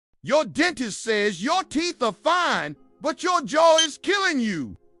Your dentist says your teeth are fine, but your jaw is killing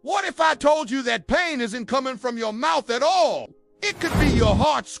you. What if I told you that pain isn't coming from your mouth at all? It could be your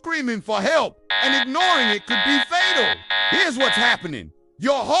heart screaming for help, and ignoring it could be fatal. Here's what's happening.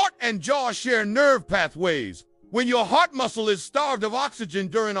 Your heart and jaw share nerve pathways. When your heart muscle is starved of oxygen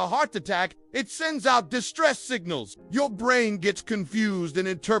during a heart attack, it sends out distress signals. Your brain gets confused and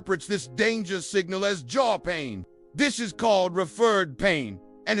interprets this danger signal as jaw pain. This is called referred pain,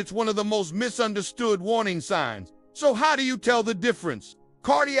 and it's one of the most misunderstood warning signs. So how do you tell the difference?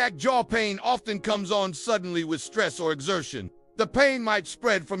 Cardiac jaw pain often comes on suddenly with stress or exertion. The pain might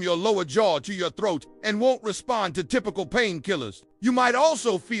spread from your lower jaw to your throat and won't respond to typical painkillers. You might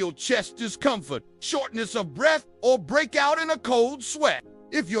also feel chest discomfort, shortness of breath, or break out in a cold sweat.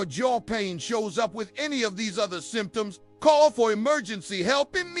 If your jaw pain shows up with any of these other symptoms, call for emergency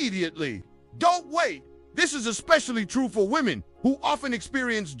help immediately. Don't wait. This is especially true for women who often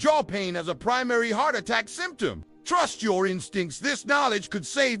experience jaw pain as a primary heart attack symptom. Trust your instincts. This knowledge could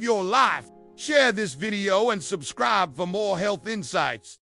save your life. Share this video and subscribe for more health insights.